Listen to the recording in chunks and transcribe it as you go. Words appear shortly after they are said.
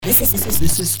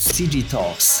This is CG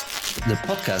Talks, the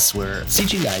podcast where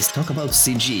CG guys talk about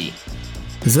CG.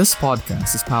 This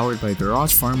podcast is powered by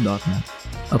GarageFarm.net,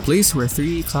 a place where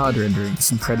 3D cloud rendering is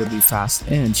incredibly fast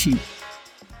and cheap.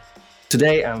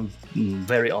 Today, I'm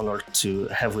very honored to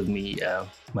have with me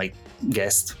my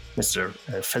guest, Mr.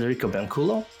 Federico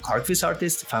Biancullo, ArchViz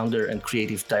artist, founder and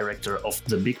creative director of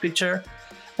The Big Picture,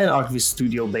 an ArchViz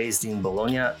studio based in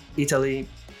Bologna, Italy,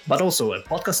 but also a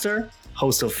podcaster,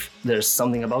 host of There's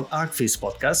Something About ArchViz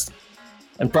podcast,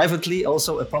 and privately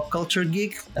also a pop culture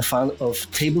geek, a fan of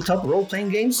tabletop role-playing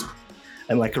games.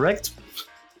 Am I correct?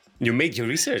 You made your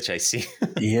research, I see.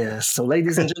 Yes. So,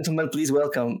 ladies and gentlemen, please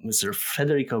welcome Mr.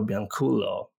 Federico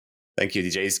Biancullo. Thank you,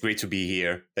 DJ. It's great to be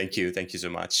here. Thank you. Thank you so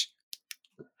much.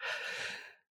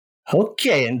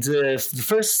 Okay, and the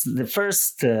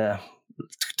first to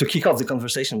kick off the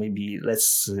conversation, maybe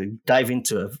let's dive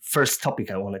into a first topic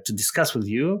I wanted to discuss with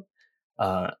you.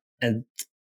 And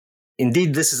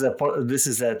indeed, this is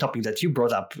a topic that you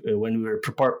brought up when we were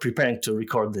preparing to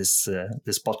record this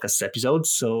podcast episode.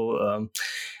 So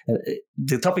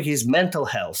the topic is mental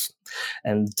health,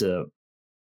 and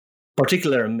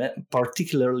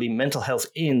particularly mental health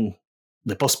in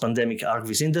the post-pandemic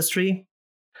ArchViz industry.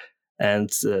 And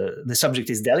the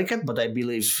subject is delicate, but I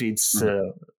believe it's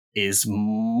is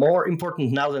more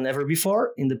important now than ever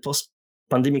before in the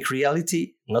post-pandemic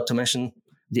reality. Not to mention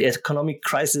the economic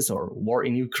crisis or war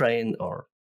in Ukraine or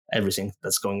everything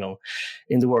that's going on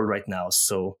in the world right now.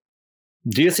 So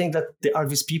do you think that the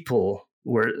ArchViz people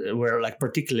were like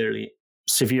particularly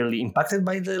severely impacted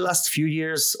by the last few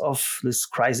years of this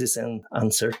crisis and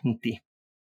uncertainty?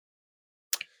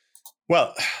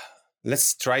 Well,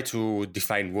 let's try to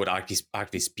define what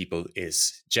ArchViz people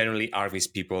is. Generally,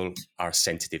 ArchViz people are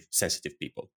sensitive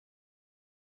people.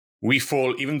 We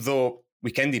fall, even though we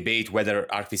can debate whether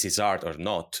ArchViz is art or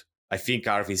not, I think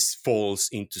ArchViz falls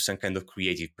into some kind of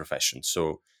creative profession.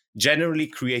 So generally,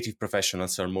 creative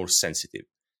professionals are more sensitive.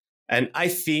 And I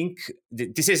think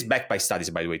this is backed by studies,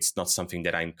 by the way. It's not something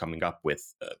that I'm coming up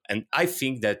with. And I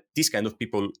think that these kind of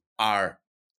people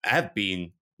have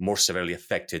been more severely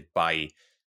affected by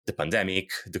the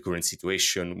pandemic, the current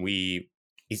situation.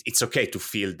 It's okay to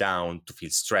feel down, to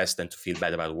feel stressed, and to feel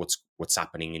bad about what's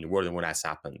happening in the world and what has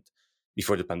happened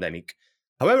before the pandemic.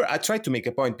 However, I try to make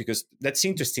a point because that's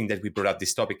interesting that we brought up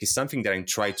this topic. Is something that I'm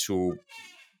trying to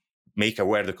make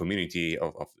aware the community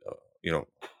of the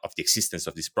existence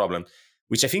of this problem,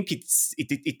 which I think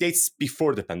it dates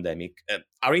before the pandemic.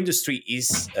 Our industry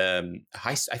is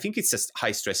high. I think it's a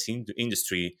high stress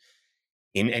industry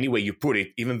in any way you put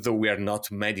it. Even though we are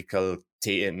not medical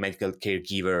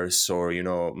caregivers or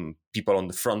people on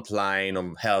the front line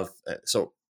of health,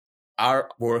 so our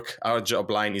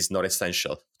job line is not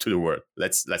essential to the world.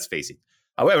 Let's face it.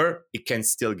 However, it can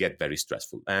still get very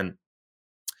stressful. And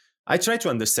I try to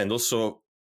understand also,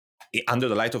 under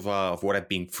the light of what I've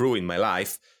been through in my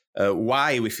life,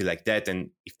 why we feel like that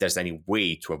and if there's any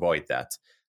way to avoid that.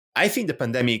 I think the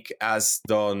pandemic has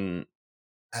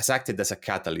acted as a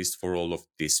catalyst for all of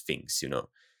these things,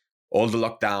 all the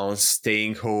lockdowns,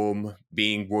 staying home,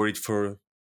 being worried for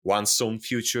one's own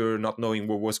future, not knowing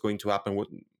what was going to happen,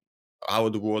 how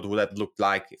the world would have looked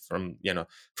like from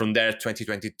there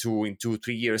 2022 in 2-3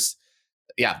 years.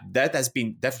 Yeah, that has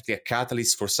been definitely a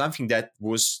catalyst for something that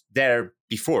was there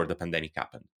before the pandemic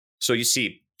happened. So you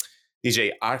see,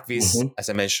 DJ, ArchViz, as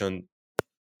I mentioned,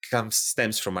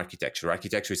 stems from architecture.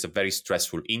 Architecture is a very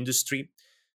stressful industry.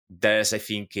 There's, I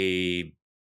think, in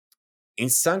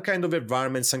some kind of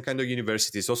environment, some kind of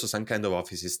universities, also some kind of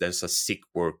offices, there's a sick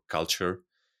work culture.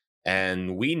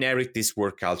 And we inherit this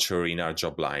work culture in our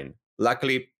job line.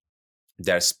 Luckily,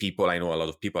 there's people, I know a lot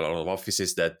of people, a lot of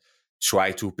offices that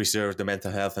try to preserve the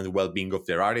mental health and the well-being of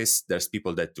their artists. There's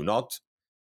people that do not.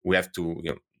 We have to,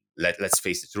 let's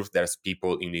face the truth. There's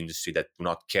people in the industry that do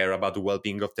not care about the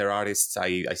well-being of their artists.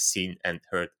 I've seen and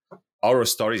heard horror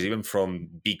stories, even from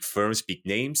big firms, big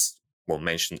names. Won't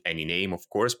mention any name, of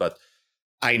course, but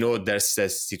I know there's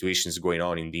situations going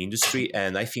on in the industry,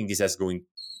 and I think this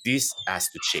has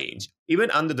to change. Even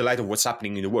under the light of what's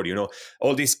happening in the world,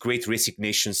 all this great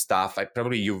resignation stuff.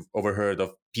 You've overheard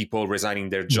of people resigning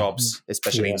their jobs,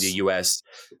 especially in the US.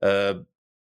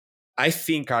 I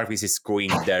think ArchViz is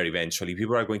going there eventually.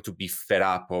 People are going to be fed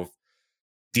up of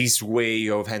this way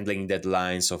of handling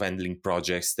deadlines, of handling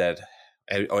projects that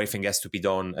everything has to be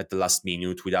done at the last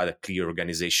minute without a clear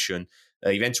organization.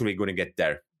 Eventually, we're going to get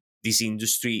there. This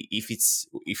industry,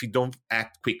 if you don't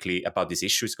act quickly about this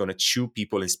issue, it's going to chew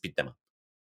people and spit them up.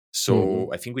 So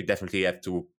I think we definitely have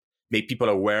to make people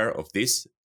aware of this,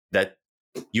 that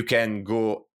you can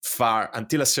go far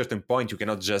until a certain point. You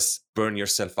cannot just burn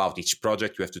yourself out each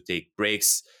project. You have to take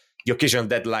breaks. the occasional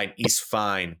deadline is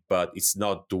fine, but it's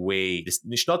not the way.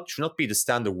 It should not be the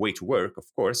standard way to work. Of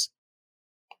course,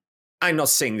 I'm not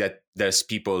saying that there's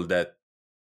people that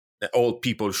all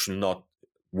people should not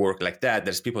work like that.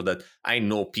 There's people that I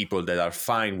know people that are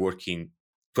fine working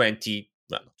 20,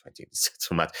 well, not 20, it's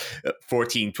too much,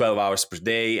 14, 12 hours per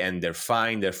day, and they're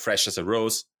fine. They're fresh as a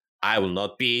rose. I will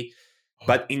not be.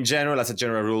 But in general, as a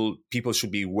general rule, people should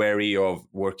be wary of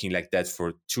working like that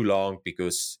for too long,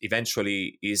 because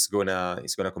eventually it's gonna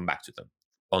come back to them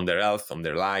on their health, on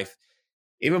their life.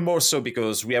 Even more so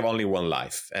because we have only one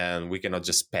life, and we cannot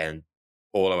just spend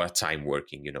all of our time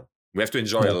working. We have to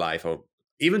enjoy our life, or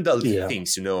even the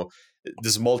things.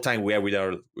 The small time we have with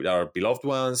our beloved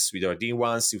ones, with our dear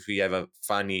ones. If we have a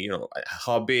funny, a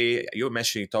hobby. You're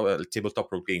mentioning tabletop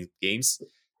games.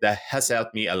 That has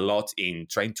helped me a lot in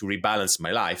trying to rebalance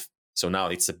my life. So now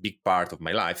it's a big part of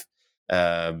my life.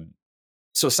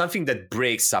 So something that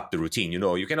breaks up the routine.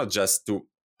 You cannot just do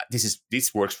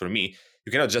this works for me.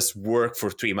 You cannot just work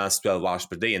for 3 months, 12 hours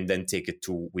per day, and then take a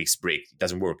 2 weeks break. It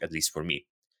doesn't work, at least for me.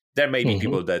 There may be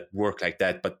people that work like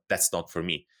that, but that's not for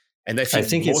me. And I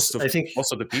think most of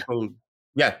the people,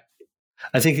 yeah.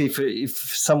 I think if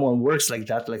someone works like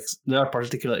that, like there are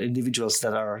particular individuals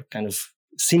that are kind of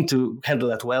seem to handle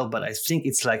that well, but I think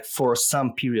it's like for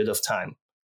some period of time,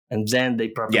 and then they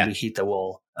probably hit a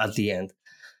wall at the end.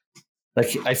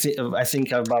 Like I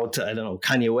think about, I don't know,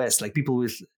 Kanye West, like people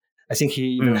with, I think he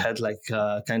even had like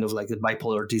kind of like a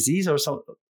bipolar disease or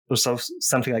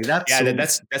something like that. Yeah, so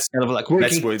that's kind of like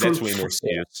working that's way more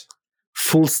serious.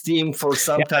 Full steam for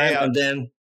some time, and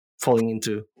then falling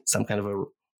into some kind of a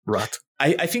rut.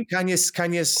 I think Kanye's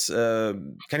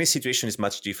situation is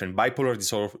much different. Bipolar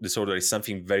disorder is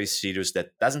something very serious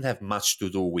that doesn't have much to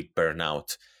do with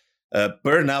burnout.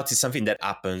 Burnout is something that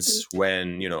happens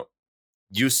when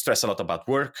you stress a lot about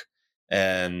work,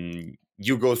 and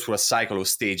you go through a cycle of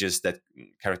stages that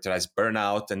characterize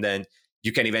burnout, and then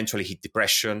you can eventually hit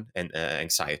depression and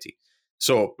anxiety.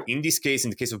 So in this case,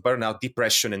 in the case of burnout,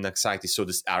 depression and anxiety, so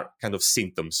these are kind of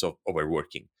symptoms of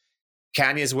overworking.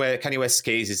 Kanye West's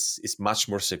case is much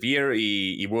more severe.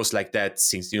 He was like that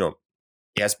since, he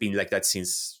has been like that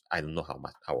since, I don't know how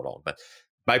long, but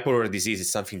bipolar disease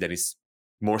is something that is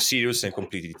more serious and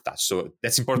completely detached. So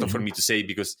that's important for me to say,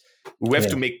 because we have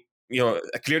to make,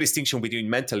 a clear distinction between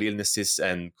mental illnesses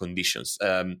and conditions.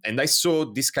 And I saw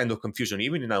this kind of confusion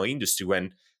even in our industry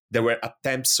when there were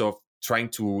attempts of trying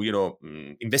to,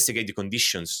 investigate the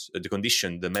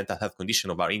mental health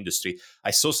condition of our industry.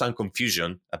 I saw some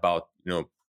confusion about,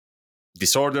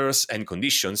 disorders and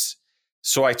conditions.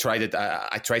 So I tried it.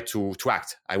 I tried to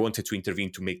act. I wanted to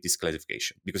intervene to make this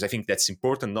clarification, because I think that's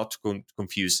important not to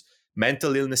confuse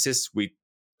mental illnesses with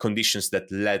conditions that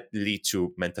lead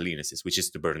to mental illnesses, which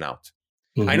is the burnout.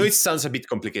 I know it sounds a bit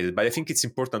complicated, but I think it's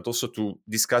important also to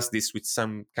discuss this with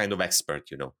some kind of expert,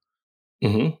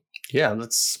 Yeah,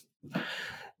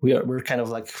 we're kind of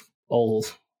like all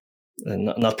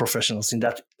not professionals in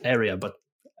that area, but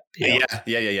yeah.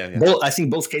 I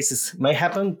think both cases may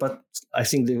happen, but I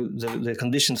think the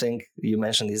condition thing you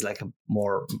mentioned is like a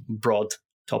more broad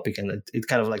topic, and it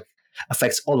kind of like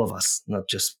affects all of us, not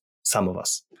just some of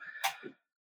us.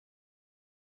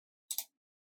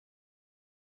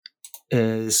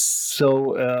 I'm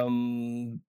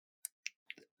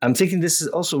thinking this is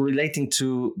also relating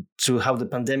to how the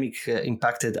pandemic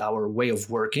impacted our way of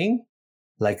working,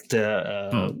 like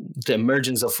the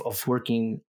emergence of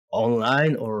working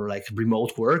online or like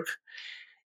remote work.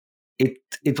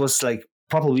 It was like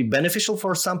probably beneficial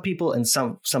for some people, and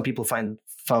some people found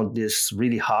this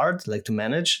really hard, like to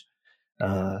manage.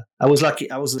 I was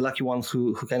the lucky one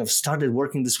who kind of started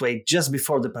working this way just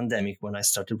before the pandemic, when I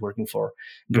started working for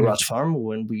Garage Farm,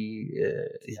 when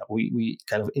we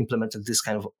kind of implemented this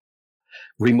kind of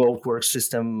remote work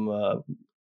system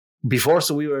before,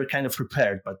 so we were kind of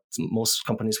prepared. But most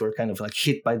companies were kind of like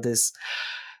hit by this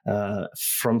by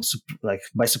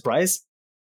surprise.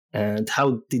 And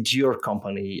how did your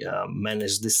company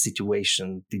manage this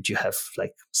situation? Did you have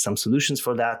like some solutions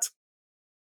for that?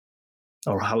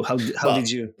 Or how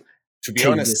did you? To be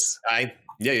honest, To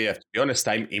be honest,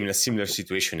 I'm in a similar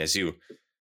situation as you.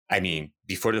 I mean,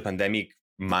 before the pandemic,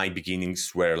 my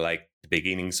beginnings were like the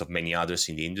beginnings of many others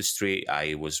in the industry.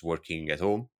 I was working at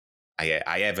home.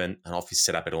 I have an office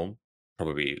set up at home,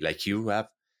 probably like you have.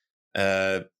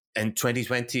 And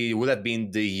 2020 would have been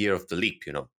the year of the leap,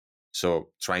 So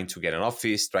trying to get an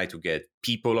office, trying to get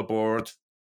people aboard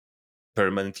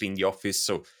permanently in the office.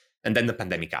 And then the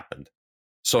pandemic happened.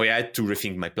 So I had to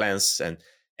rethink my plans, and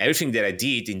everything that I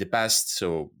did in the past.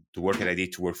 So the work that I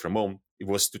did to work from home, it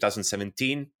was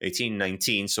 2017, 18,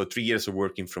 19. So 3 years of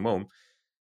working from home.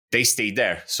 they stay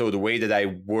there. So the way that I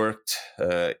worked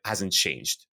hasn't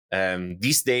changed.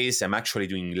 These days, I'm actually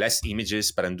doing less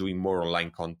images, but I'm doing more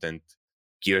online content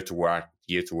geared toward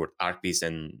ArchViz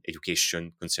and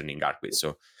education concerning ArchViz.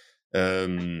 So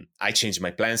I changed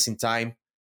my plans in time.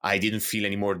 I didn't feel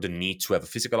anymore the need to have a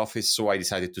physical office, so I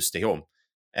decided to stay home.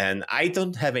 And I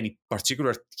don't have any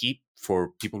particular tip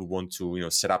for people who want to,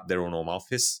 set up their own home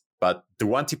office. But the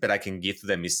one tip that I can give to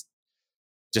them is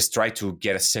just try to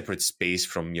get a separate space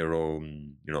from your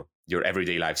own, your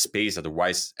everyday life space.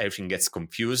 Otherwise, everything gets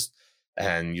confused,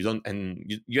 and you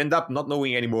end up not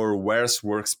knowing anymore where's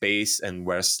workspace and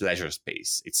where's leisure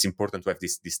space. It's important to have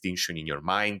this distinction in your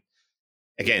mind.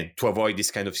 Again, to avoid this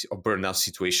kind of burnout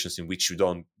situations in which you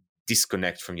don't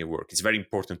disconnect from your work. It's very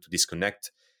important to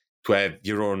disconnect, to have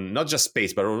your own, not just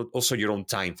space, but also your own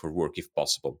time for work if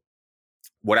possible.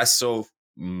 What I saw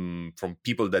from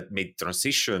people that made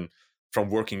transition from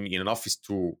working in an office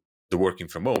to the working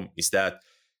from home is that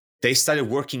they started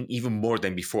working even more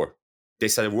than before. They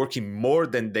started working more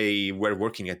than they were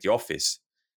working at the office.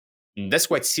 And that's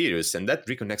quite serious. And that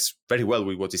reconnects very well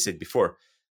with what I said before.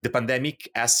 The pandemic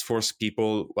has forced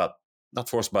people, well, not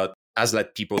forced, but has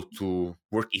led people to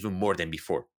work even more than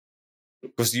before.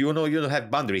 Because you don't have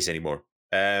boundaries anymore.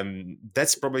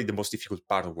 That's probably the most difficult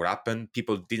part of what happened.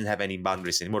 People didn't have any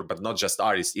boundaries anymore, but not just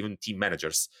artists, even team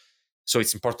managers. So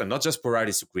it's important not just for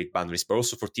artists to create boundaries, but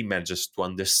also for team managers to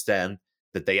understand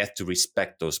that they have to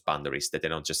respect those boundaries, that they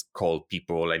don't just call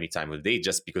people any time of the day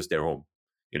just because they're home,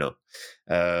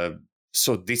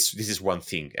 So this is one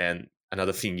thing. And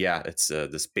another thing, it's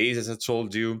the space, as I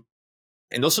told you,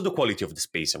 and also the quality of the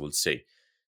space, I would say.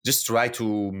 Just try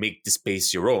to make the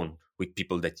space your own with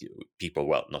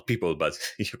not people, but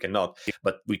you cannot,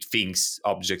 but with things,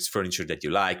 objects, furniture that you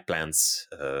like, plants,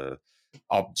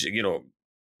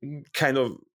 kind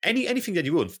of anything that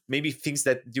you want, maybe things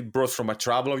that you brought from a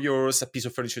travel of yours, a piece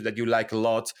of furniture that you like a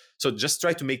lot. So just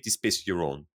try to make this space your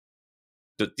own.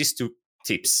 So these two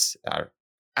tips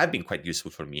have been quite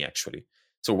useful for me, actually.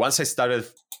 So once I started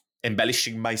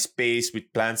embellishing my space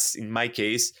with plants, in my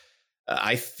case,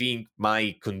 I think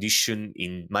my condition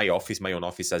in my own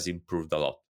office has improved a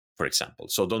lot, for example.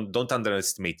 So don't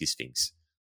underestimate these things.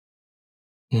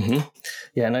 Mm-hmm.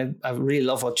 Yeah, and I really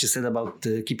love what you said about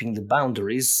keeping the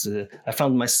boundaries. I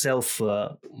found myself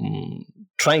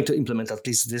trying to implement at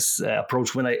least this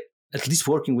approach when at least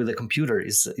working with a computer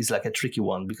is like a tricky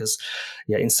one, because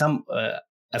in some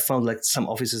I found like some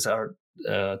offices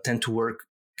tend to work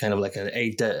kind of like an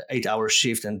 8-hour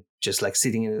shift and just like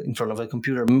sitting in front of a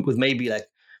computer with maybe like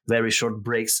very short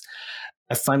breaks.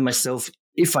 I find myself,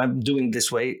 if I'm doing this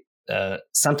way,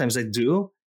 sometimes I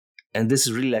do. And this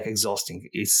is really like exhausting.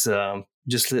 It's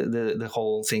just the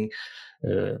whole thing.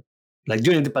 Like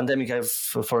during the pandemic,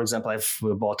 for example, I've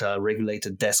bought a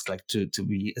regulated desk, like to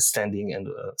be standing and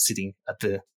sitting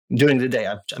during the day.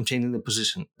 I'm changing the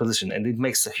position, and it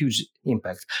makes a huge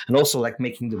impact. And also like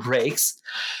making the breaks.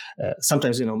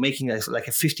 Sometimes making like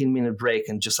a 15-minute break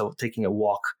and just taking a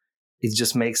walk. It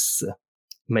just makes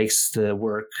the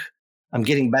work. I'm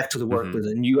getting back to the work with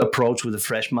a new approach, with a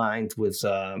fresh mind, with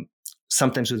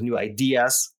sometimes with new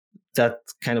ideas. That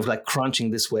kind of like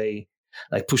crunching this way,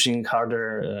 like pushing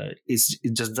harder,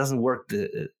 it just doesn't work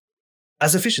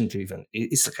as efficiently. Even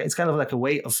it's kind of like a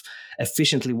way of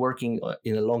efficiently working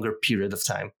in a longer period of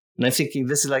time. And I'm thinking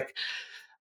this is like,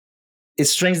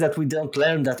 it's strange that we don't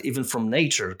learn that even from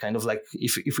nature. Kind of like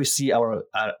if we see our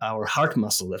heart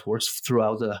muscle that works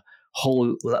throughout the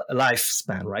whole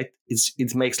lifespan, right?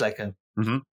 It makes like a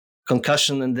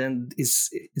concussion, and then it's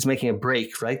making a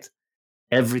break, right?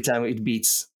 Every time it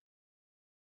beats.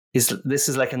 This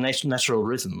is like a natural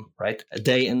rhythm, right? A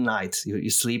day and night. You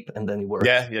sleep and then you work.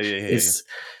 Yeah. It's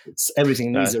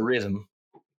everything needs a rhythm.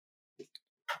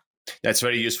 That's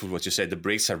very useful what you said. The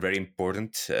breaks are very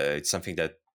important. It's something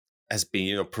that has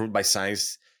been proved by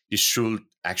science. You should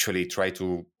actually try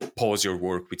to pause your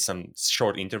work with some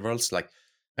short intervals, like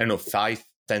 5,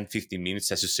 10, 15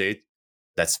 minutes, as you said.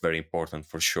 That's very important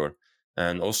for sure.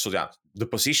 And also the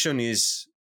position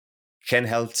can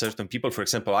help certain people. For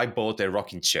example, I bought a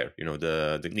rocking chair,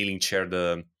 the kneeling chair,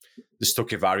 the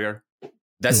Stokke Warrior.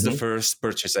 That's the first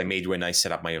purchase I made when I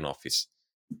set up my own office.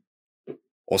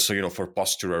 Also, for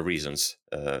postural reasons.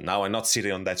 Now I'm not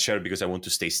sitting on that chair because I want to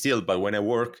stay still, but when I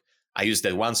work, I use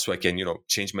that one so I can,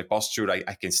 change my posture.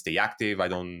 I can stay active. I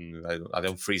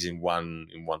don't freeze in one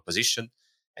position,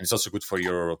 and it's also good for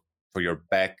your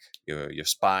back, your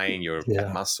spine, your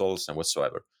back muscles, and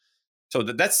whatsoever. So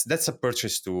that's a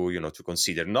purchase to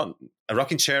consider. Not a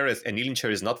rocking chair, a kneeling chair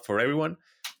is not for everyone,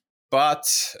 but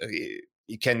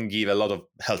it can give a lot of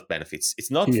health benefits.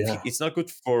 It's not good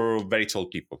for very tall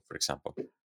people, for example.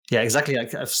 Yeah, exactly.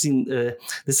 I've seen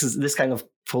this kind of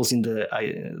falls in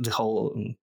the whole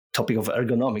topic of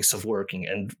ergonomics of working,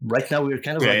 and right now we're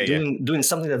kind of doing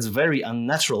something that's very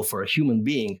unnatural for a human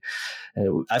being.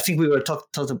 I think we were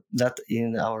taught that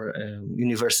in our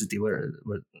university, where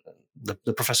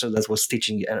the professor that was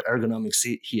teaching ergonomics,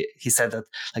 he said that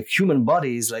like human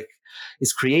body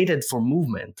is created for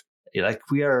movement. Like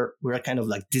we're kind of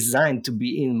like designed to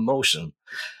be in motion.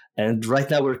 And right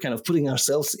now we're kind of putting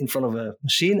ourselves in front of a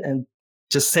machine and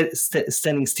just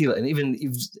standing still. And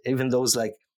even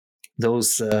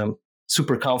those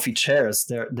super comfy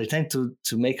chairs, they tend to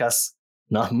make us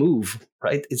not move,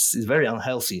 right? It's very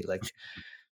unhealthy. Like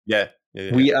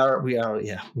we are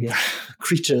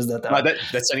creatures that are.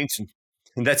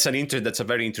 That's a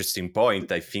very interesting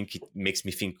point. I think it makes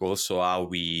me think also how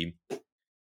we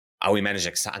manage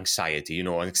anxiety.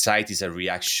 Anxiety is a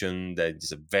reaction that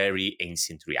is a very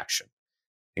ancient reaction.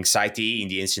 Anxiety in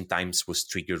the ancient times was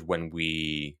triggered when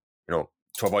we, to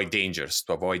avoid dangers,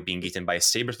 to avoid being eaten by a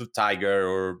saber-toothed tiger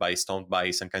or stoned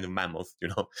by some kind of mammoth.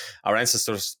 Our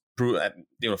ancestors,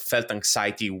 felt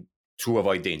anxiety to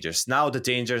avoid dangers. Now the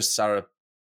dangers are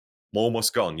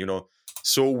almost gone.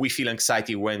 So we feel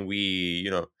anxiety when we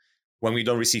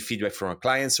don't receive feedback from our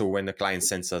clients, or when the client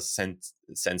sends us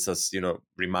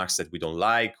remarks that we don't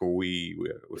like, or we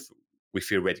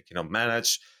feel we cannot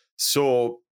manage.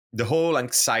 So the whole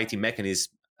anxiety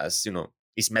mechanism,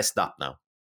 is messed up now,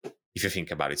 if you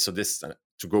think about it. So this,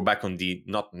 to go back on the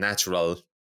not natural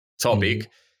topic,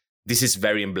 this is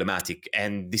very emblematic,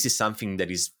 and this is something that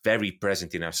is very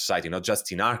present in our society, not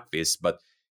just in ArchViz, but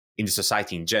in the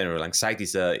society in general. Anxiety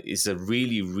is a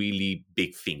really, really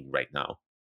big thing right now.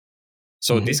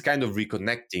 So this kind of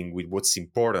reconnecting with what's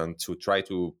important, to try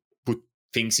to put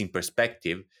things in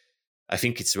perspective, I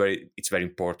think it's very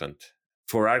important.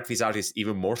 For ArchViz artists,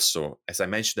 even more so. As I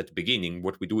mentioned at the beginning,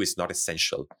 what we do is not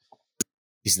essential.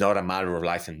 It's not a matter of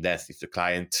life and death. If the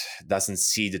client doesn't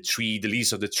see the tree, the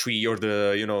leaves of the tree, or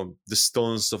the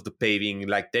stones of the paving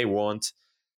like they want,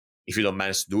 if you don't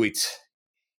manage to do it,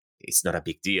 it's not a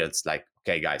big deal. It's like,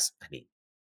 okay, guys,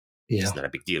 it's not a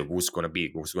big deal. Who's gonna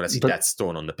see that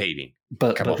stone on the paving?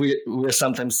 But we're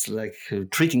sometimes like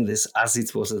treating this as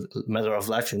it was a matter of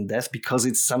life and death, because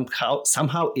it's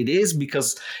somehow it is,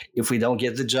 because if we don't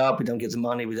get the job, we don't get the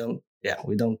money, we don't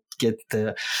get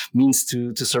the means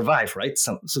to survive, right?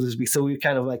 So to speak. So we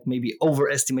kind of like maybe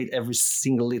overestimate every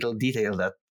single little detail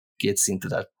that gets into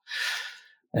that,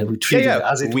 and we treat it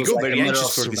as it was like a matter of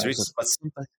survival.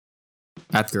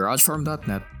 At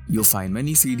GarageFarm.net, you'll find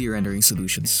many 3D rendering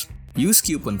solutions. Use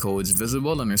coupon codes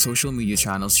visible on your social media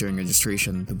channels during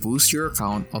registration to boost your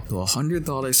account up to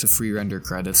 $100 of free render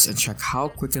credits, and check how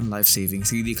quick and life-saving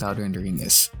 3D cloud rendering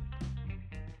is.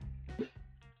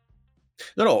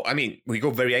 No, we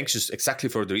go very anxious exactly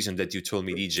for the reason that you told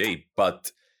me, DJ.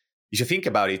 But if you think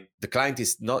about it, the client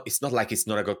it's not like it's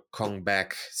not gonna come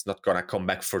back. It's not gonna come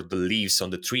back for the leaves on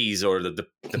the trees or the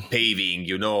paving,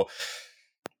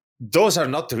 Those are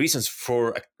not the reasons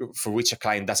for which a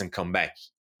client doesn't come back.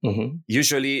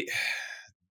 Usually,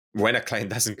 when a client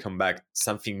doesn't come back,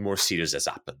 something more serious has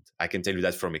happened. I can tell you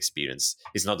that from experience.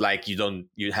 It's not like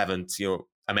you haven't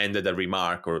amended a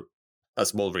remark or a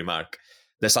small remark.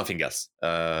 There's something else,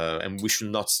 and we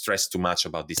should not stress too much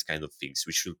about these kind of things.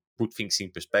 We should put things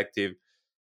in perspective.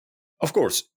 Of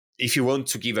course, if you want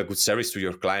to give a good service to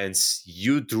your clients,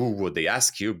 you do what they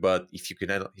ask you. But if you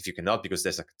cannot, because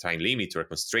there's a time limit or a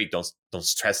constraint, don't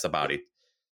stress about it.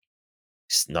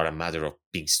 It's not a matter of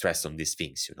being stressed on these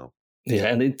things, Yeah,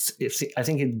 and it's I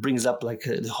think it brings up like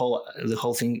the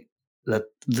whole thing that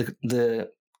the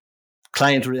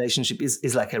client relationship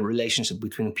is like a relationship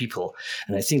between people,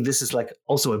 and I think this is like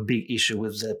also a big issue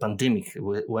with the pandemic,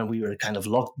 when we were kind of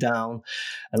locked down,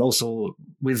 and also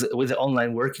with the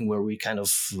online working, where we kind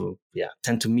of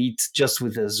tend to meet just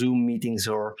with the Zoom meetings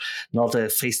or not a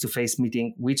face-to-face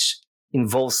meeting, which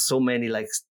involves so many like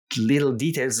little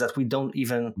details that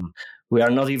we are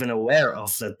not even aware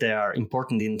of, that they are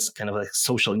important in kind of like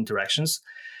social interactions.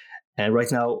 And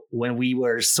right now, when we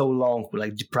were so long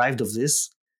like deprived of this,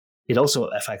 it also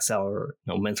affects our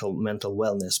mental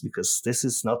wellness, because this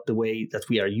is not the way that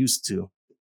we are used to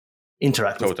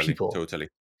interact with people.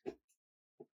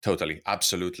 Totally,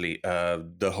 absolutely.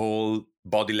 The whole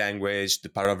body language, the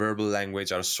paraverbal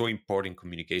language are so important in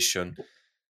communication.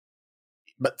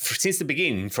 But since the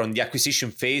beginning, from the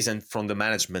acquisition phase and from the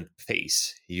management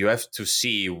phase, you have to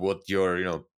see what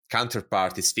your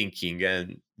counterpart is thinking,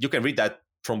 and you can read that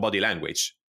from body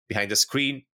language. Behind the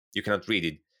screen, you cannot read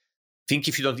it. Think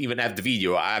if you don't even have the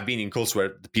video. I've been in calls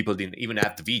where the people didn't even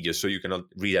have the video, so you cannot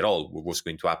read at all what was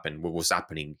going to happen, what was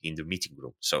happening in the meeting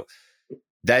room. So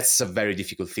that's a very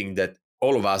difficult thing that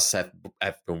all of us have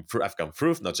gone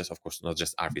through, not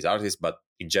just artist artists, but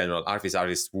in general, artist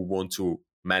artists who want to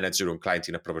manage their own client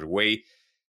in a proper way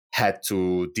had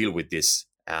to deal with this.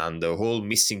 And the whole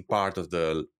missing part of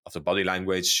the body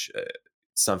language,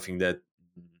 something that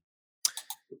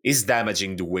is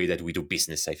damaging the way that we do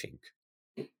business, I think.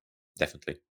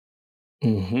 Definitely.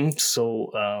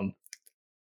 So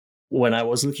when I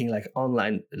was looking like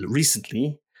online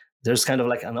recently, there's kind of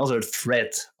like another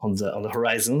threat on the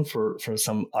horizon for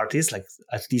some artists. Like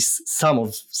at least some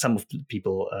of the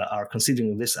people are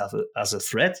considering this as a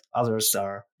threat. Others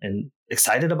are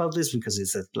excited about this because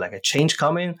it's like a change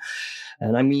coming.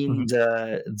 And I mean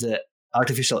the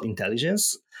artificial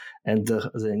intelligence and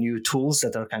the new tools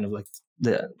that are kind of like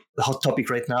the hot topic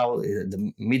right now,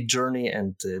 the Midjourney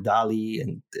and DALL-E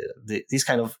and these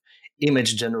kind of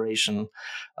image generation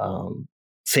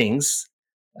things.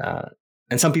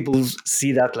 And some people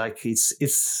see that like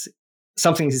it's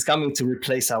something is coming to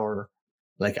replace our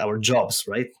jobs,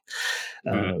 right?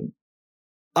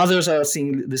 Others are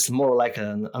seeing this more like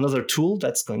another tool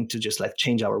that's going to just like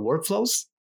change our workflows.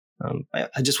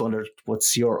 I just wondered,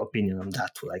 what's your opinion on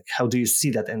that? Like, how do you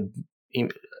see that, and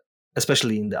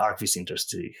especially in the ArchViz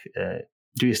industry,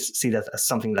 do you see that as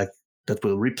something like that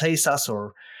will replace us,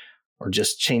 or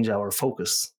just change our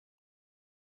focus?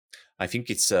 I think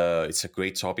it's a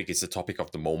great topic. It's a topic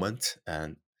of the moment,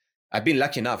 and I've been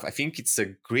lucky enough. I think it's a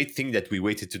great thing that we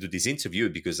waited to do this interview,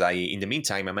 because in the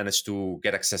meantime, I managed to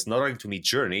get access not only to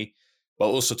Midjourney, but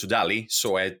also to DALL-E.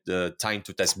 So I had the time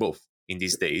to test both in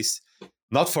these days.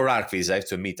 Not for ArchViz, I have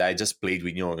to admit. I just played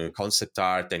with concept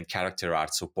art and character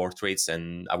art, so portraits,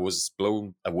 and I was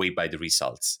blown away by the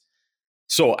results.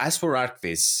 So as for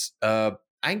ArchViz,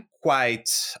 I'm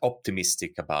quite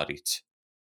optimistic about it.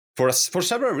 For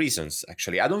several reasons,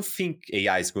 actually. I don't think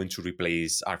AI is going to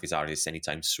replace ArchViz artists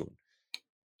anytime soon.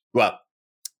 Well,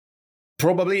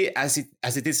 probably as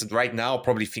it is right now,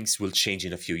 probably things will change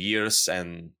in a few years,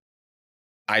 and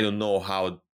I don't know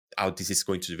how this is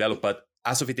going to develop. But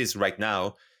as of it is right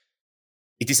now,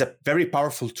 it is a very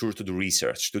powerful tool to do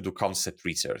research, to do concept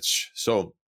research.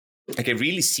 So I can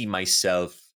really see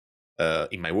myself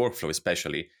in my workflow,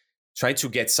 especially, try to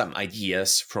get some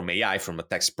ideas from AI, from a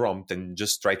text prompt, and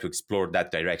just try to explore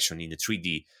that direction in the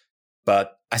 3D.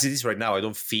 But as it is right now, I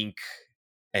don't think,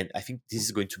 and I think this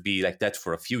is going to be like that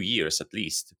for a few years at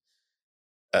least,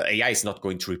 AI is not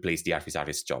going to replace the ArchViz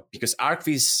artist job, because an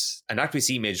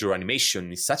ArchViz image or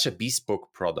animation is such a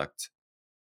bespoke product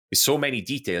with so many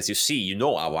details. You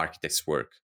know how architects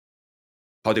work,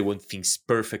 how they want things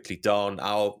perfectly done,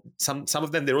 how some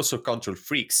of them, they're also control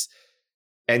freaks.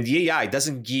 And the AI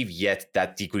doesn't give yet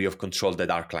that degree of control that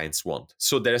our clients want.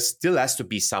 So there still has to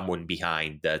be someone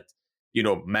behind that,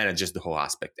 manages the whole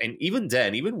aspect. And even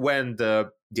then, even when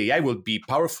the AI will be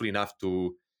powerful enough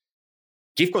to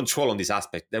give control on this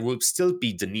aspect, there will still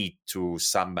be the need to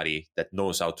somebody that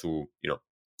knows how to,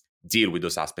 deal with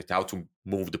those aspects, how to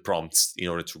move the prompts in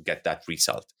order to get that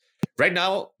result. Right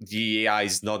now, the AI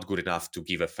is not good enough to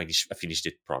give a finished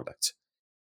product.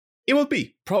 It will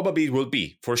be,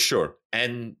 for sure.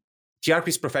 And the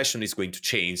ArchViz profession is going to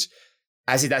change,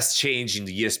 as it has changed in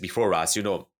the years before us.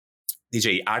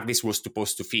 DJ, ArchViz was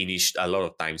supposed to finish a lot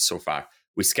of times so far.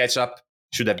 With SketchUp,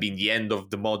 should have been the end of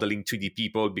the modeling 2D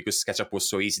people, because SketchUp was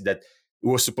so easy that it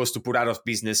was supposed to put out of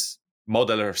business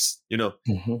modelers,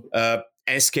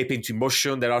 Enscape into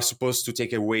Motion that are supposed to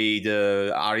take away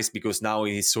the artists, because now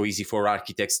it is so easy for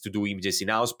architects to do images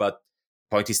in-house. But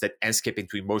point is that Enscape and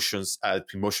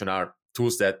Twinmotion are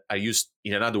tools that are used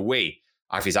in another way.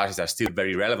 ArchViz artists are still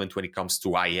very relevant when it comes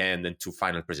to high-end and to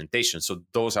final presentation. So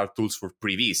those are tools for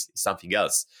previews. It's something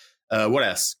else. What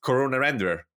else? Corona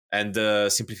Renderer and the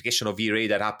simplification of V-Ray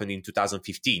that happened in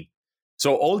 2015.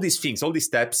 So all these things, all these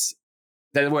steps,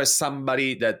 there was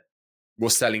somebody that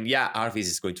was telling, ArchViz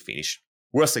is going to finish.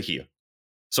 We're still here.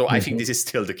 So I think this is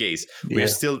still the case.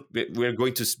 We're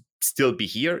going to still be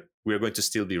here. We're going to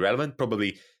still be relevant.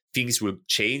 Probably things will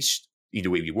change in the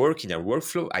way we work, in our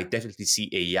workflow. I definitely see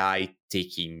AI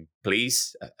taking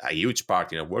place, a huge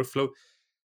part in our workflow.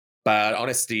 But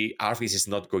honestly, ArchViz is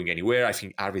not going anywhere. I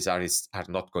think ArchViz artists are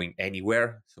not going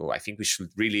anywhere. So I think we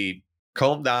should really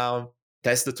calm down,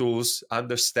 test the tools,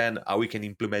 understand how we can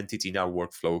implement it in our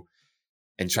workflow,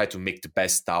 and try to make the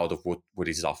best out of what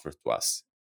is offered to us.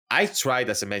 I tried,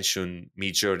 as I mentioned,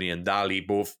 Midjourney and DALL-E,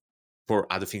 both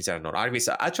for other things that are not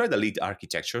ArchViz. I tried the lead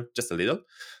architecture, just a little.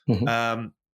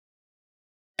 And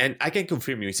I can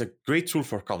confirm you, it's a great tool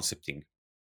for concepting,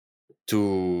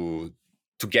 to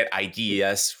get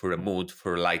ideas for a mood,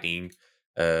 for lighting,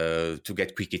 to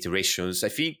get quick iterations. I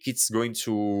think it's going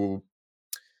to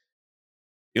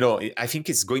I think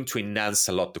it's going to enhance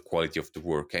a lot the quality of the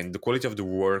work, and the quality of the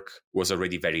work was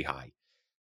already very high.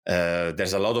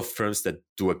 There's a lot of firms that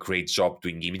do a great job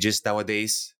doing images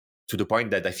nowadays, to the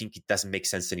point that I think it doesn't make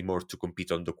sense anymore to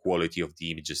compete on the quality of the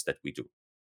images that we do.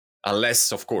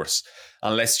 Unless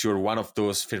you're one of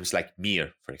those firms like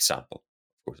Mir, for example.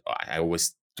 Of course, I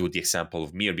always do the example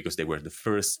of Mir because they were the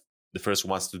first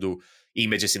ones to do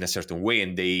images in a certain way,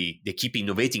 and they keep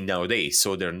innovating nowadays.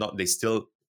 So they still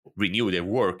renew their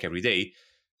work every day.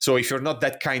 So if you're not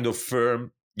that kind of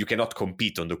firm, you cannot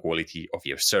compete on the quality of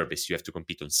your service. You have to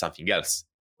compete on something else.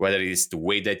 Whether it's the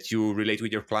way that you relate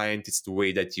with your client, it's the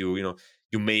way that you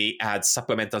may add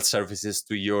supplemental services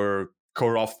to your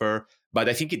core offer. But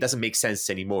I think it doesn't make sense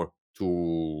anymore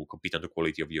to compete on the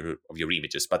quality of your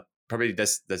images. But probably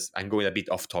I'm going a bit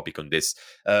off topic on this.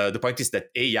 The point is that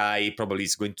AI probably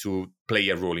is going to play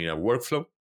a role in our workflow.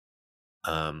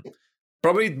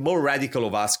 Probably more radical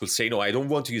of us could say, no, I don't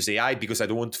want to use AI because I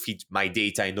don't want to feed my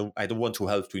data. I don't want to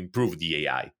help to improve the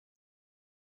AI.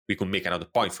 We could make another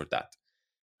point for that.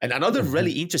 And another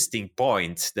really interesting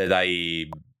point there's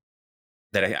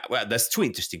two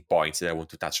interesting points that I want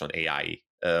to touch on AI.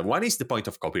 One is the point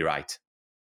of copyright.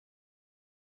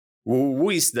 Who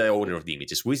is the owner of the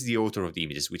images? Who is the author of the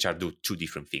images, which are two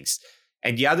different things.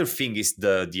 And the other thing is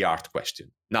the art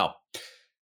question. Now,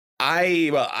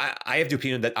 I have the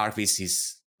opinion that ArchViz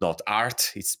is not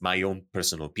art. It's my own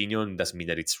personal opinion. It doesn't mean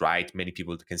that it's right. Many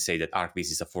people can say that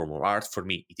ArchViz is a form of art. For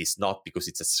me, it is not, because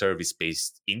it's a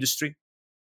service-based industry.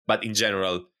 But in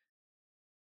general,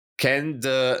 can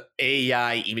the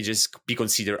AI images be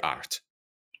considered art?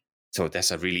 So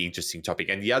that's a really interesting topic.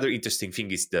 And the other interesting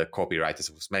thing is the copyright, as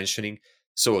I was mentioning.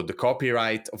 So the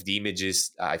copyright of the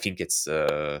images, I think it's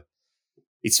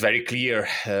very clear.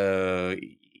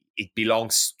 It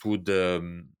belongs to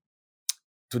the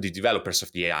developers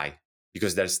of the AI,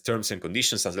 because there's terms and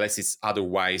conditions. Unless it's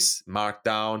otherwise marked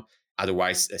down,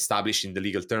 otherwise established in the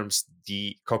legal terms,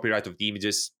 the copyright of the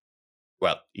images,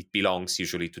 well, it belongs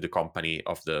usually to the company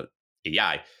of the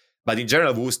AI. But in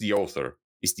general, who's the author?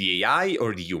 Is the AI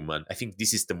or the human? I think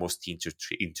this is the most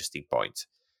interesting point.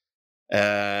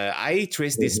 I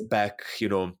trace this back,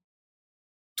 to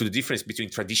the difference between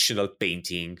traditional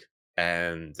painting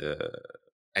and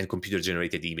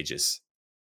computer-generated images.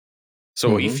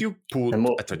 So if you put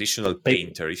a traditional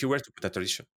painter, if you were to put a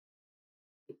traditional...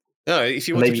 No, if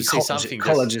you wanted to say something,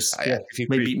 collages,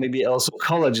 maybe also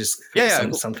collages.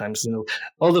 Sometimes,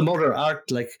 all the modern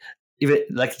art, even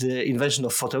like the invention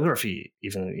of photography,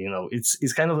 even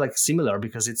it's kind of like similar,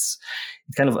 because it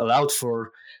kind of allowed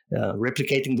for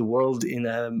replicating the world in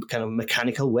a kind of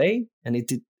mechanical way, and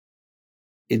it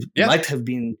might have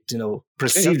been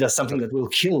perceived as something that will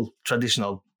kill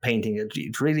traditional painting.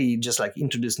 It really just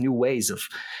introduced new ways of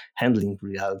handling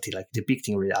reality, like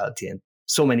depicting reality, and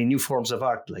so many new forms of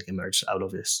art emerged out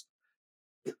of this.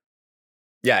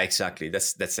 Yeah, exactly.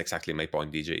 That's exactly my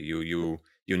point, DJ. You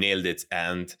nailed it.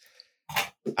 And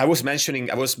I was making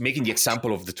the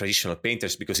example of the traditional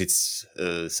painters because it's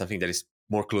something that is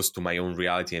more close to my own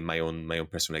reality and my own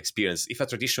personal experience. If a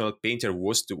traditional painter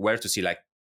were to see,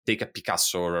 take a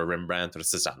Picasso or a Rembrandt or a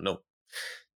Cézanne, no,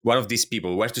 one of these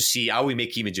people were to see how we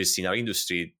make images in our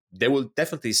industry, they will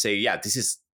definitely say, yeah, this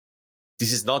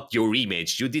is not your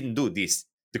image. You didn't do this.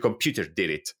 The computer did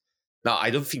it. Now, I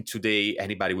don't think today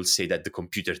anybody will say that the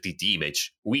computer did the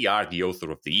image. We are the author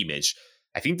of the image.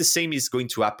 I think the same is going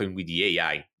to happen with the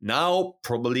AI. Now,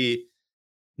 probably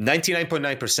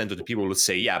 99.9% of the people will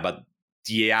say, yeah, but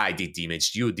the AI did the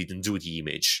image. You didn't do the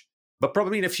image. But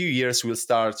probably in a few years, we'll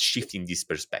start shifting this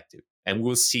perspective. And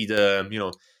we'll see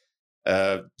the,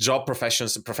 job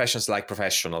professions like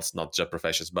professionals, not job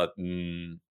professions, but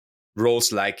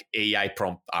roles like AI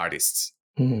prompt artists.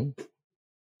 Mm-hmm.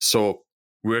 So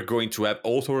we're going to have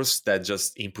authors that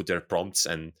just input their prompts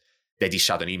and they dish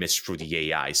out an image through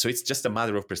the AI. So it's just a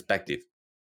matter of perspective.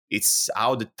 It's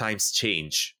how the times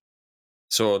change.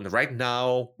 So right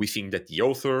now, we think that the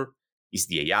author is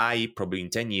the AI. Probably in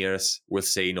 10 years, we'll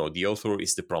say, no, the author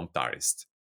is the prompt artist.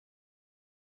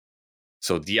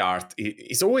 So the art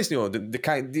is always,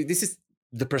 this is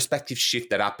the perspective shift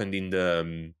that happened in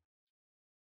the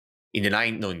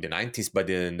 90s, but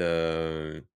in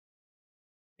the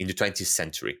 20th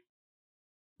century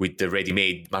with the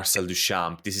ready-made Marcel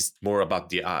Duchamp. This is more about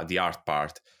the art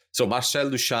part. So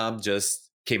Marcel Duchamp just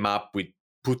came up with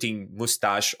putting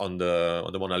mustache on the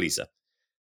Mona Lisa.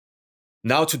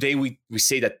 Now today we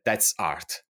say that that's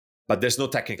art, but there's no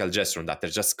technical gesture on that.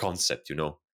 There's just concept,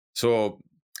 So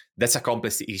that's a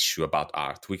complex issue about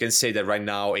art. We can say that right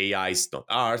now AI is not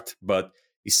art, but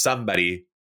if somebody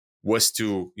was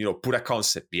to put a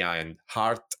concept behind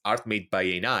art made by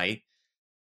AI,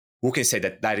 who can say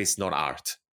that that is not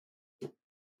art?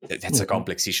 That's a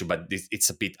complex issue, but it's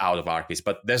a bit out of our case.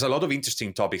 But there's a lot of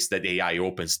interesting topics that AI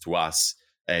opens to us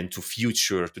and to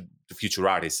future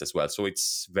artists as well. So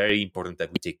it's very important that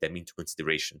we take them into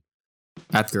consideration.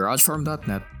 At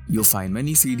GarageForm.net, you'll find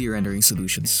many 3D rendering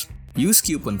solutions. Use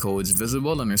coupon codes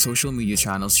visible on your social media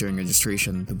channels during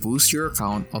registration to boost your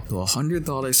account up to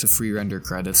 $100 of free render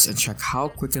credits and check how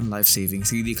quick and life-saving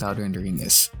 3D cloud rendering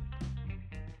is.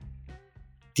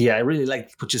 Yeah, I really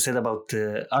like what you said about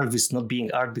ArcViz not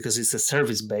being art because it's a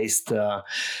service-based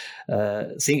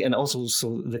thing, and also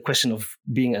so the question of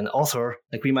being an author.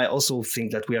 Like we might also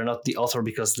think that we are not the author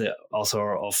because the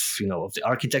author of of the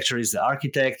architecture is the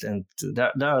architect, and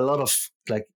there are a lot of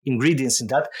like ingredients in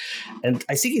that. And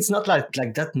I think it's not like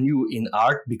that new in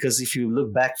art, because if you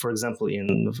look back, for example,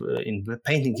 in the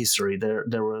painting history,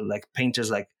 there were like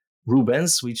painters like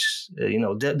Rubens, which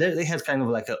they had kind of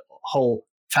like a whole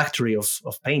factory of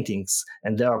paintings,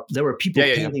 and there were people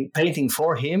painting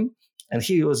for him, and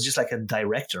he was just like a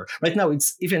director. Right now,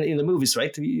 it's even in the movies,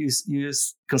 right? You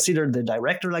consider the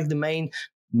director like the main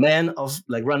man of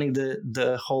like running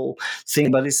the whole thing,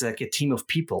 but it's like a team of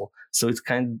people. So it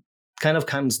kind of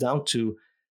comes down to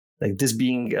like this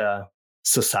being a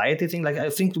society thing. Like I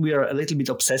think we are a little bit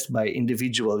obsessed by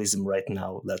individualism right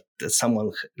now, that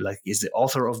someone like is the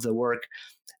author of the work.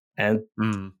 And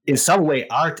in some way,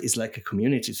 art is like a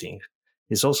community thing.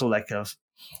 It's also like our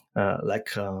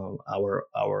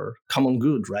common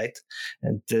good, right?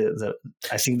 And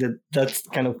I think that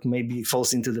kind of maybe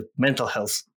falls into the mental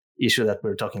health issue that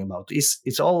we're talking about.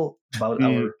 It's all about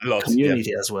our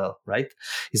community as well, right?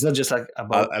 It's not just like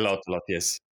about a lot,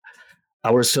 yes,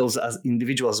 ourselves as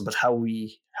individuals, but how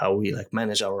we like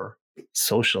manage our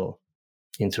social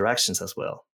interactions as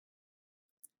well.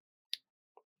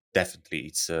 Definitely,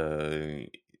 it's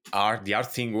art. The art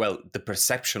thing. Well, the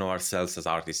perception of ourselves as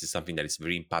artists is something that is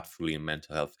very impactful in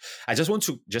mental health. I just want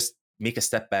to make a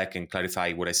step back and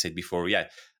clarify what I said before. Yeah,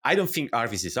 I don't think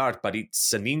art is art, but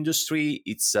it's an industry.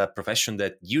 It's a profession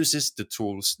that uses the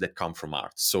tools that come from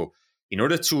art. So, in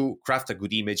order to craft a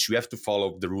good image, you have to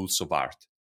follow the rules of art.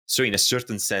 So, in a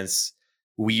certain sense,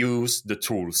 we use the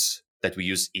tools that we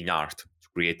use in art to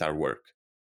create our work,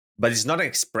 but it's not an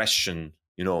expression.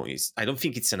 I don't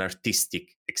think it's an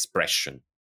artistic expression.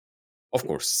 Of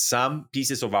course, some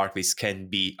pieces of art can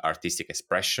be artistic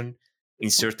expression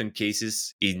in certain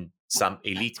cases, in some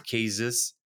elite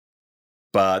cases,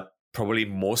 but probably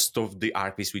most of the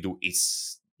art piece we do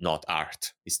is not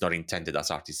art. It's not intended as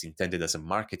art. It's intended as a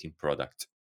marketing product.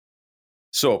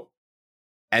 So,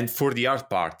 and for the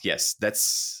art part, yes,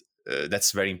 that's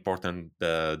very important,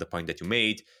 the point that you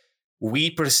made. We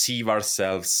perceive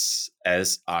ourselves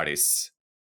as artists.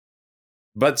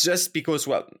 But just because,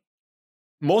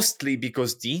 mostly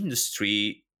because the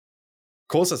industry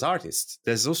calls us artists.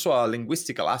 There's also a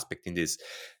linguistical aspect in this.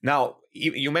 Now,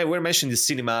 you were mentioning the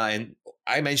cinema, and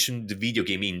I mentioned the video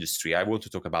game industry. I want to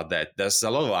talk about that. There's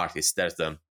a lot of artists. There's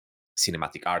the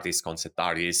cinematic artists, concept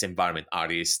artists, environment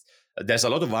artists. There's a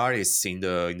lot of artists in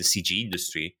the CG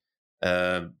industry.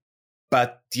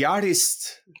 But the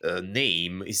artist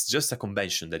name is just a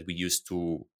convention that we use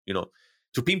to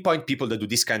pinpoint people that do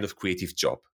this kind of creative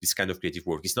job, this kind of creative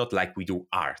work. It's not like we do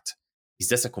art. It's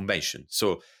just a convention.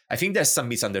 So I think there's some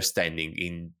misunderstanding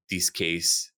in this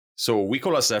case. So we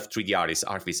call ourselves 3D artists,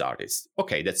 ArcViz artists.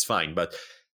 Okay, that's fine. But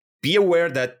be aware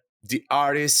that the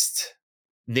artist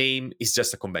name is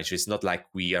just a convention. It's not like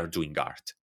we are doing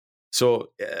art.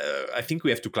 So I think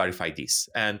we have to clarify this.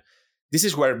 And this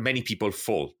is where many people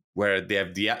fall, where they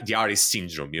have the artist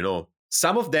syndrome,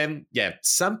 Some of them,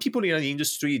 some people in the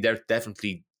industry, they're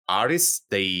definitely artists.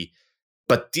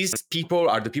 But these people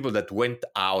are the people that went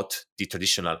out the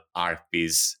traditional art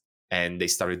biz and they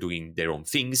started doing their own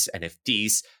things,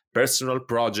 NFTs, personal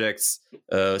projects,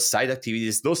 side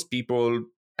activities. Those people,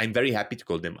 I'm very happy to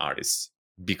call them artists,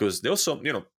 because they also,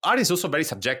 art is also very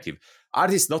subjective.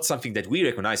 Art is not something that we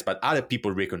recognize, but other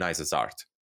people recognize as art.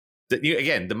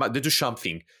 Again, the Duchamp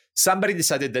thing. Somebody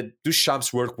decided that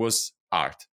Duchamp's work was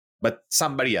art, but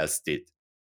somebody else did.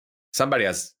 Somebody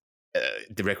else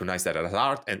recognized that as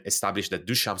art and established that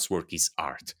Duchamp's work is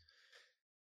art.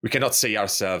 We cannot say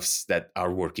ourselves that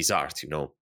our work is art,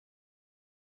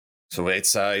 So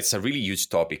it's a really huge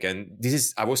topic, and this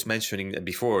is, I was mentioning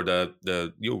before,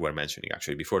 you were mentioning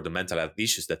actually before, the mental health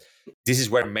issues, that this is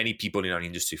where many people in our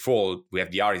industry fall. We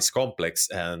have the artist complex,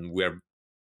 and we're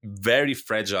very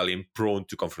fragile and prone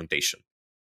to confrontation.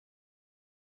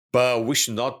 But we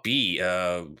should not be.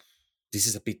 This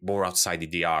is a bit more outside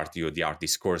the art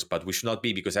discourse, but we should not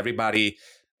be, because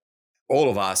all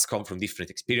of us come from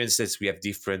different experiences. We have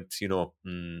different,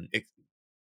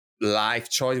 life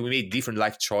choice. We made different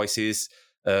life choices.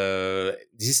 This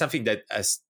is something that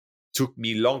has took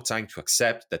me a long time to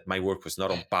accept, that my work was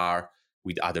not on par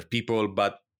with other people.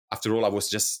 But after all, I was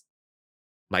just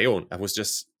my own. I was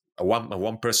just a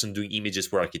one person doing images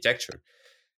for architecture.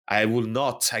 I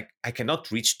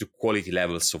cannot reach the quality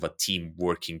levels of a team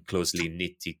working closely,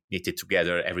 knitted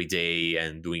together every day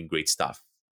and doing great stuff,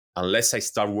 unless I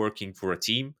start working for a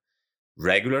team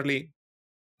regularly,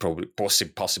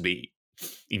 possibly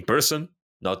in person,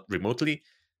 not remotely.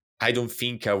 I don't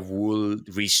think I will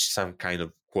reach some kind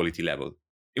of quality level.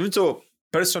 Even though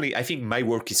personally, I think my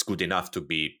work is good enough to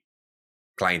be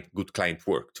good client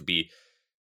work, to be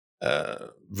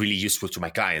really useful to my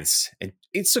clients, and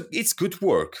it's good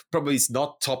work. Probably it's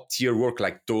not top tier work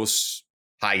like those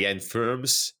high end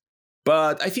firms,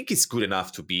 but I think it's good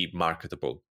enough to be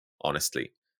marketable,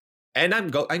 honestly. And I'm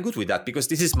good with that, because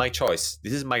this is my choice.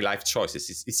 This is my life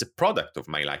choices. It's a product of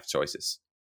my life choices.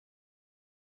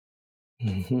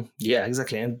 Mm-hmm. Yeah,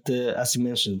 exactly. And as you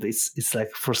mentioned, it's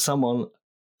like for someone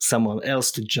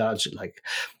else to judge. Like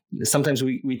sometimes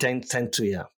we tend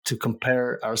to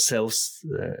compare ourselves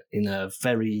in a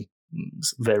very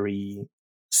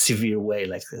severe way.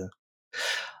 Like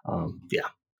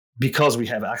because we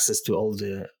have access to all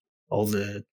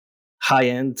the high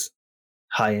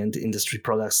end industry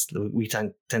products, we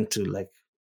tend to like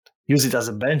use it as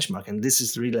a benchmark, and this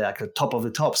is really like the top of the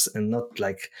tops and not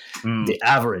like the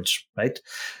average, right?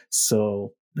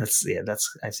 So that's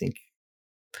I think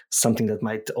something that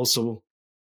might also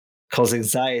cause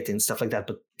anxiety and stuff like that.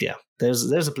 But yeah,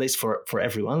 there's a place for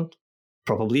everyone,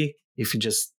 probably, if you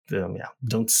just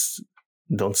don't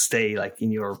stay like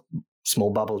in your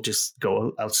small bubble. Just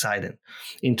go outside and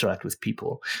interact with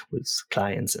people, with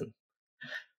clients, and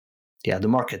the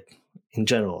market in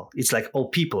general. It's like all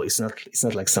people. It's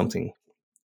not like something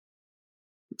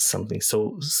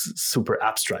so super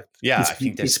abstract. Yeah, I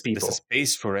think there's a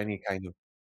space for any kind of.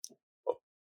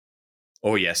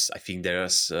 Oh yes, I think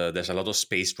there's a lot of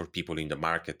space for people in the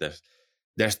market.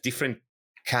 There's different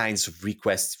kinds of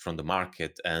requests from the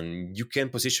market, and you can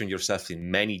position yourself in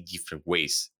many different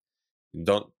ways. You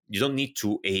don't need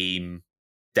to aim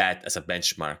that as a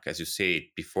benchmark, as you said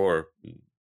before.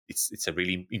 It's a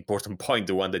really important point,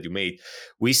 the one that you made.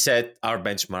 We set our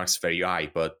benchmarks very high,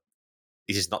 but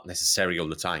it is not necessary all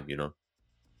the time,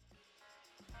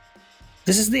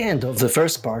 This is the end of the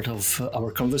first part of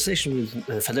our conversation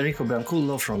with Federico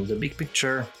Brancullo from The Big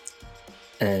Picture.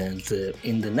 And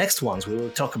in the next ones, we will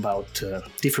talk about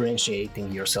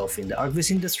differentiating yourself in the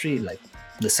ArchViz industry, like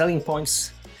the selling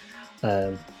points,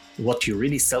 what you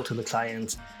really sell to the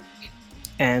client.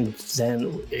 And then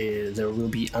there will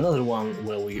be another one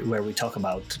where we talk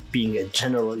about being a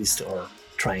generalist or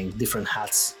trying different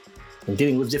hats and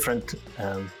dealing with different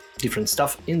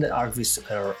stuff in the ArchViz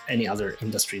or any other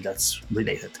industry that's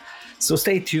related. So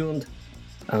stay tuned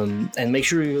and make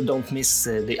sure you don't miss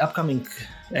the upcoming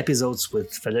episodes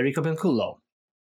with Federico Brancullo.